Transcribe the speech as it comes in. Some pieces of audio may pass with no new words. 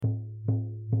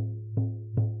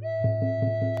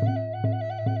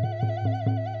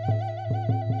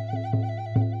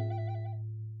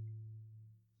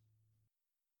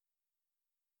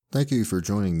Thank you for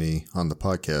joining me on the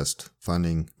podcast,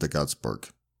 Finding the God Spark.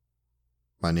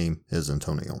 My name is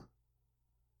Antonio.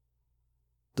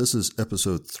 This is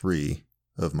episode 3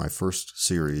 of my first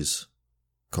series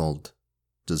called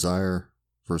Desire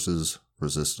versus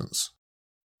Resistance.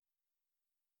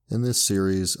 In this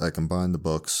series, I combine the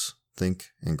books Think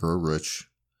and Grow Rich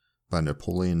by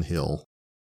Napoleon Hill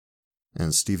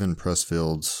and Steven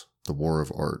Pressfield's The War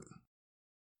of Art.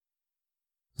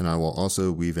 And I will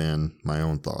also weave in my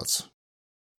own thoughts.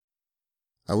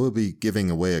 I will be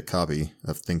giving away a copy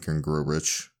of Think and Grow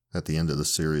Rich at the end of the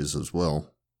series as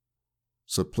well,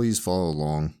 so please follow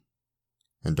along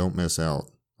and don't miss out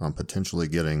on potentially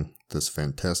getting this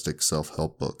fantastic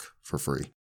self-help book for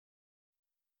free.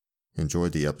 Enjoy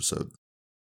the episode.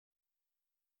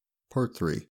 Part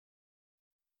 3.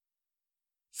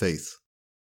 Faith.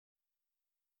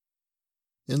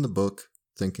 In the book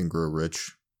Think and Grow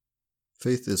Rich,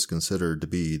 faith is considered to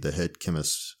be the head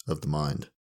chemist of the mind.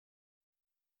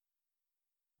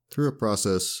 Through a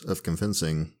process of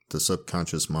convincing the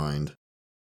subconscious mind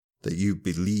that you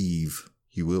believe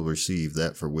you will receive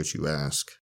that for which you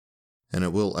ask, and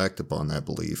it will act upon that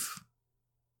belief,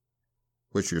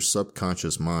 which your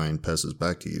subconscious mind passes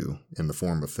back to you in the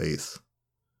form of faith,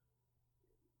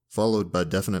 followed by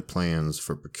definite plans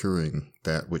for procuring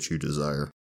that which you desire.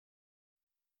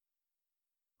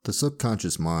 The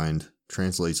subconscious mind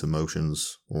translates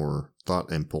emotions or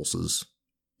thought impulses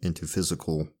into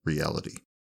physical reality.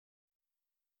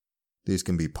 These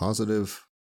can be positive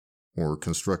or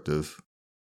constructive,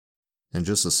 and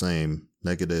just the same,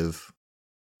 negative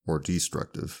or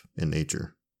destructive in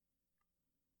nature.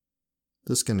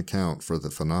 This can account for the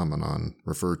phenomenon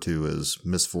referred to as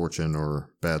misfortune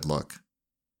or bad luck,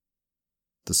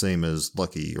 the same as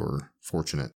lucky or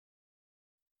fortunate.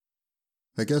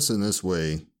 I guess in this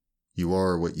way, you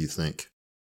are what you think.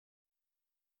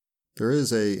 There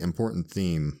is an important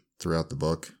theme throughout the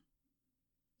book.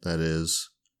 That is,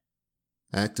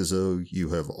 act as though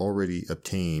you have already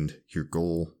obtained your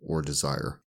goal or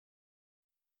desire.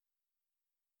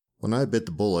 When I bit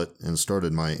the bullet and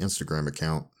started my Instagram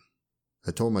account,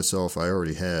 I told myself I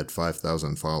already had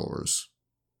 5,000 followers.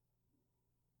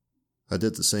 I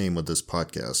did the same with this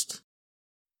podcast.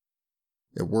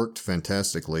 It worked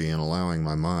fantastically in allowing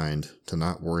my mind to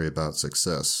not worry about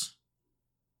success,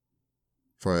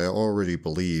 for I already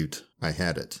believed I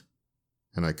had it,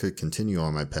 and I could continue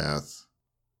on my path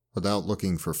without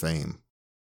looking for fame.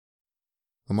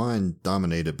 A mind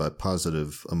dominated by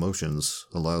positive emotions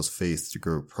allows faith to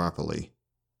grow properly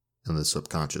in the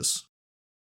subconscious.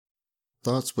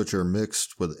 Thoughts which are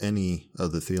mixed with any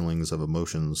of the feelings of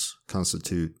emotions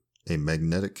constitute a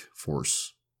magnetic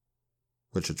force,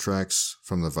 which attracts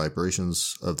from the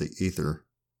vibrations of the ether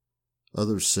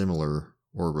other similar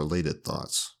or related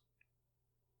thoughts.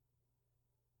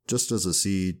 Just as a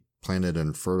seed planted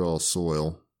in fertile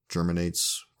soil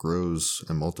germinates, grows,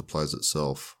 and multiplies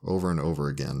itself over and over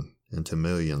again into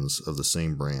millions of the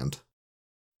same brand.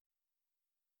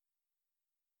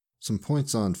 Some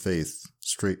points on faith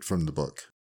straight from the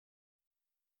book.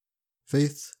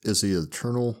 Faith is the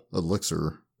eternal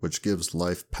elixir which gives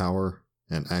life power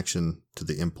and action to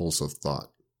the impulse of thought.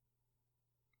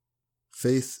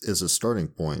 Faith is a starting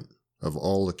point of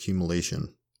all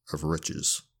accumulation of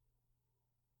riches.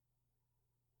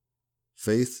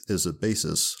 Faith is the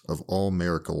basis of all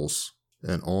miracles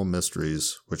and all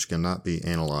mysteries which cannot be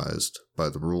analyzed by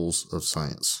the rules of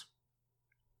science.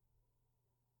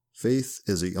 Faith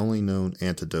is the only known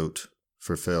antidote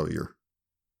for failure.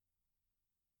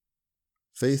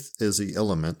 Faith is the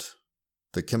element,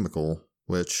 the chemical,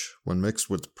 which, when mixed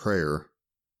with prayer,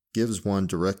 gives one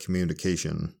direct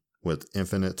communication with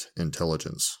infinite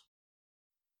intelligence.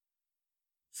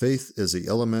 Faith is the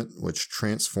element which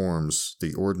transforms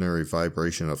the ordinary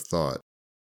vibration of thought,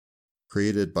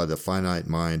 created by the finite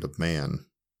mind of man,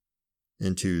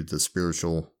 into the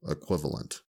spiritual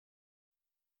equivalent.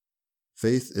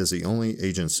 Faith is the only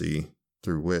agency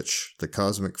through which the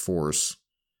cosmic force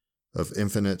of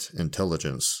infinite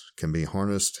intelligence can be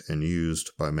harnessed and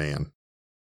used by man.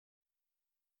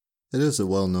 It is a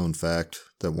well-known fact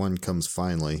that one comes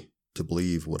finally to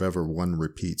believe whatever one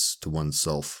repeats to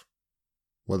oneself,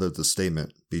 whether the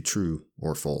statement be true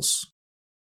or false.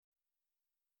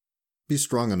 Be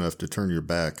strong enough to turn your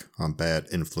back on bad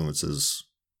influences,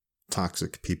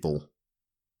 toxic people,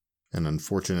 and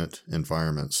unfortunate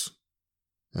environments,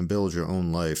 and build your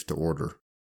own life to order.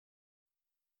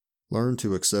 Learn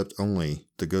to accept only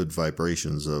the good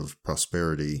vibrations of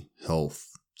prosperity, health,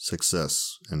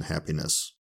 success, and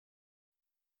happiness.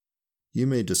 You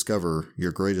may discover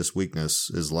your greatest weakness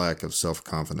is lack of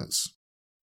self-confidence.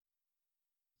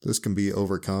 This can be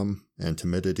overcome and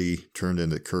timidity turned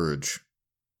into courage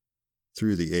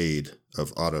through the aid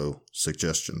of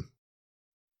auto-suggestion.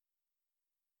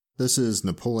 This is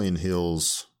Napoleon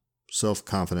Hill's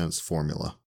self-confidence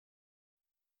formula.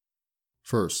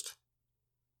 First,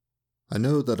 I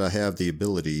know that I have the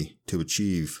ability to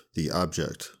achieve the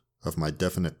object of my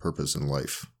definite purpose in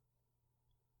life.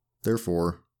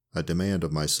 Therefore, I demand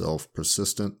of myself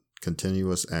persistent,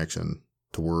 continuous action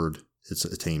toward its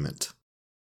attainment.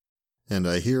 And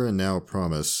I here and now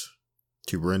promise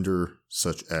to render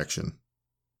such action.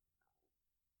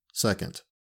 Second,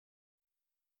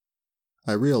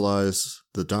 I realize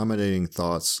the dominating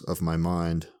thoughts of my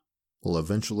mind will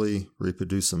eventually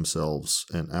reproduce themselves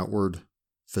in outward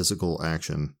physical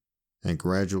action and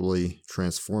gradually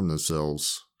transform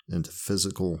themselves into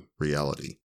physical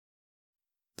reality.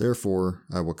 Therefore,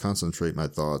 I will concentrate my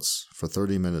thoughts for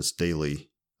 30 minutes daily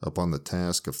upon the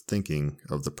task of thinking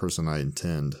of the person I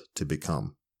intend to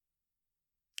become,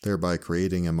 thereby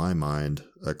creating in my mind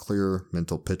a clear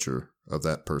mental picture of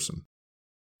that person.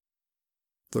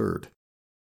 Third,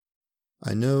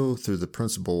 I know through the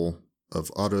principle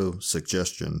of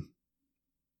auto-suggestion,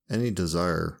 any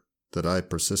desire that I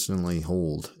persistently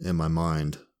hold in my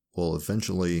mind will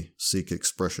eventually seek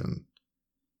expression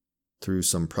through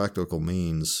some practical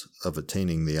means of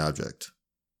attaining the object.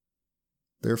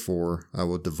 Therefore, I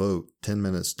will devote 10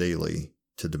 minutes daily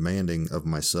to demanding of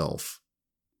myself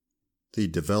the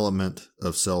development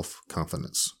of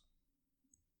self-confidence.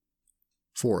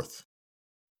 Fourth,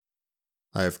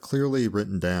 I have clearly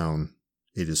written down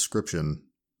a description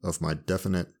of my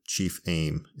definite chief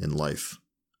aim in life,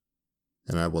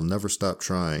 and I will never stop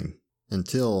trying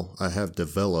until I have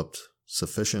developed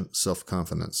sufficient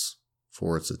self-confidence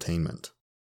for its attainment.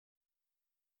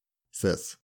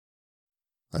 Fifth,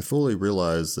 I fully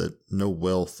realize that no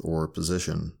wealth or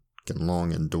position can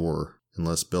long endure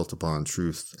unless built upon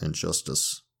truth and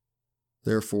justice.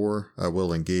 Therefore, I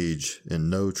will engage in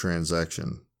no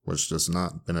transaction which does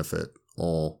not benefit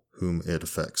all whom it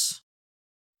affects.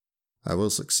 I will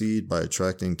succeed by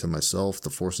attracting to myself the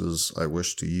forces I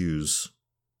wish to use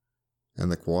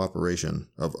and the cooperation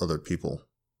of other people.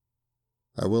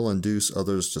 I will induce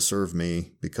others to serve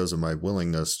me because of my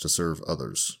willingness to serve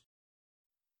others.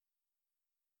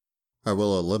 I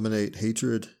will eliminate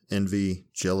hatred, envy,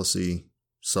 jealousy,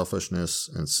 selfishness,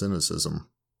 and cynicism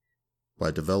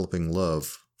by developing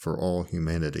love for all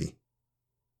humanity,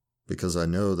 because I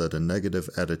know that a negative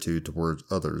attitude toward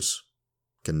others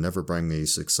can never bring me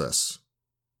success.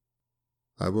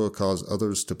 I will cause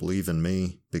others to believe in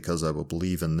me because I will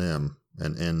believe in them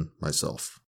and in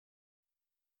myself.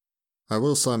 I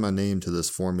will sign my name to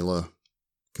this formula,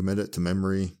 commit it to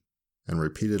memory, and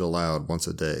repeat it aloud once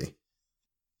a day,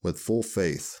 with full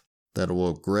faith that it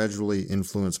will gradually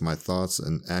influence my thoughts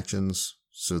and actions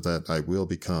so that I will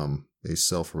become a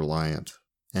self-reliant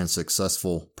and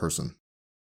successful person.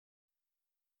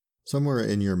 Somewhere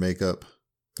in your makeup,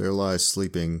 there lies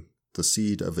sleeping the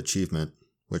seed of achievement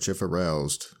which, if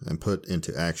aroused and put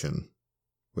into action,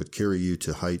 would carry you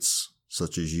to heights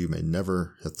such as you may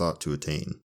never have thought to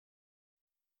attain.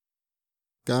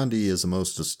 Gandhi is the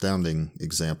most astounding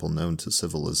example known to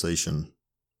civilization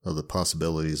of the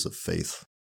possibilities of faith.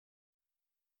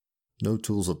 No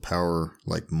tools of power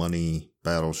like money,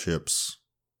 battleships,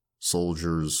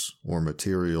 soldiers, or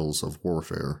materials of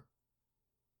warfare.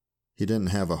 He didn't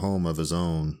have a home of his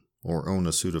own or own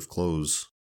a suit of clothes,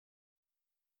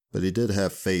 but he did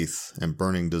have faith and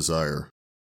burning desire.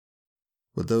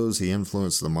 With those, he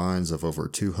influenced the minds of over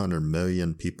 200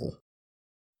 million people.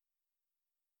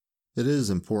 It is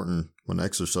important when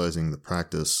exercising the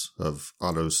practice of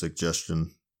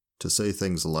auto-suggestion to say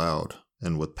things aloud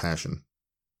and with passion.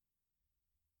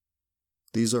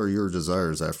 These are your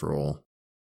desires after all,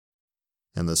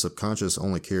 and the subconscious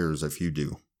only cares if you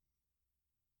do.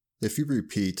 If you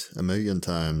repeat 1,000,000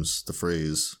 times the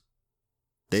phrase,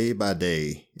 "Day by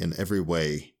day, in every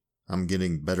way, I'm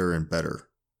getting better and better,"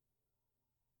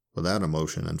 without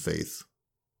emotion and faith,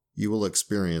 you will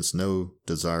experience no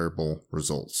desirable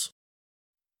results.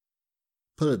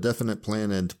 Put a definite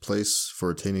plan into place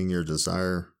for attaining your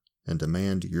desire and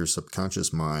demand your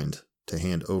subconscious mind to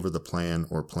hand over the plan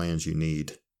or plans you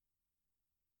need.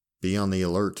 Be on the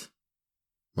alert.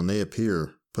 When they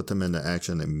appear, put them into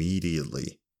action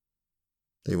immediately.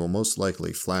 They will most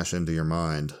likely flash into your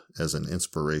mind as an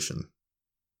inspiration.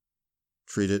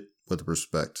 Treat it with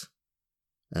respect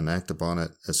and act upon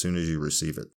it as soon as you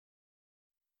receive it.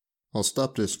 I'll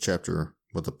stop this chapter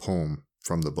with a poem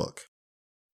from the book.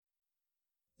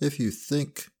 If you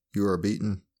think you are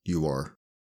beaten, you are.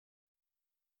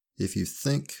 If you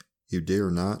think you dare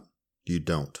not, you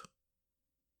don't.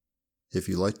 If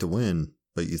you like to win,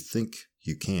 but you think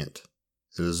you can't,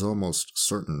 it is almost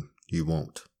certain you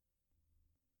won't.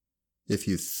 If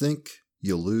you think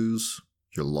you'll lose,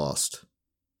 you're lost.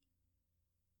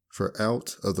 For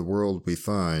out of the world we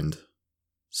find,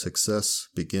 success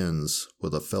begins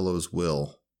with a fellow's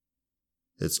will.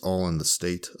 It's all in the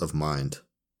state of mind.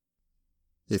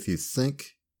 If you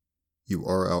think you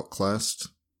are outclassed,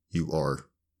 you are.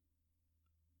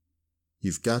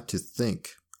 You've got to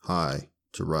think high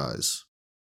to rise.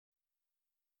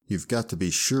 You've got to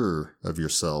be sure of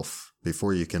yourself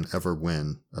before you can ever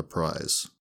win a prize.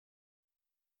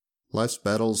 Life's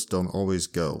battles don't always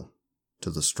go to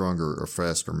the stronger or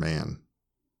faster man.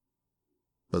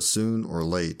 But soon or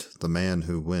late, the man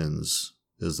who wins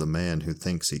is the man who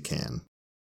thinks he can.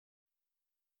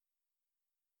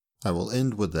 I will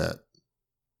end with that.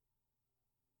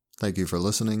 Thank you for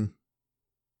listening.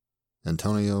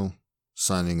 Antonio,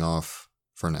 signing off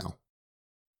for now.